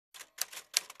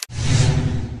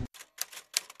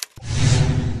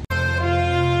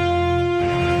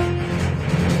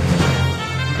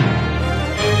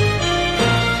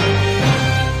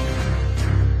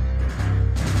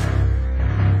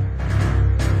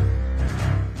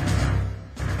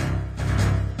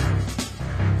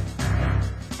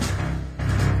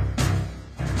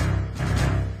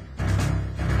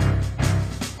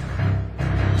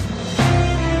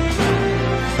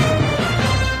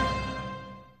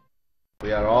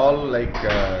we are all like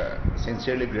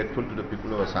sincerely grateful to the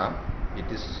people of Assam.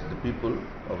 It is the people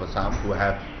of Assam who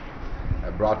have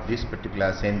brought these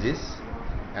particular changes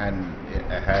and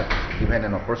have given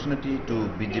an opportunity to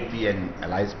BJP and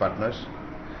allies partners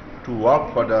to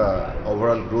work for the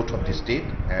overall growth of the state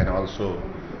and also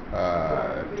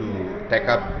to take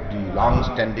up the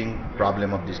long-standing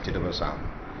problem of the state of Assam.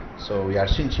 So we are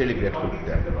sincerely grateful to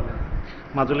them.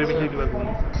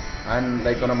 And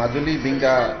like Majuli being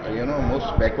the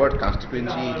most backward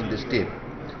constituency in the state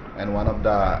and one of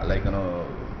the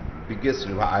biggest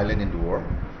river island in the world.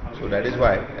 So that is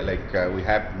why we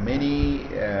have many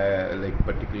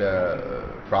particular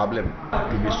problem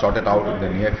to be sorted out in the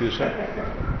near future.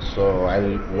 So I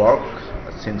will work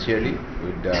sincerely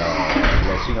with the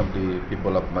blessing of the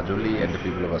people of Majuli and the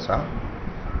people of Assam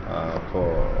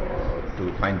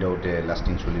to find out a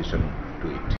lasting solution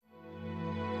to it.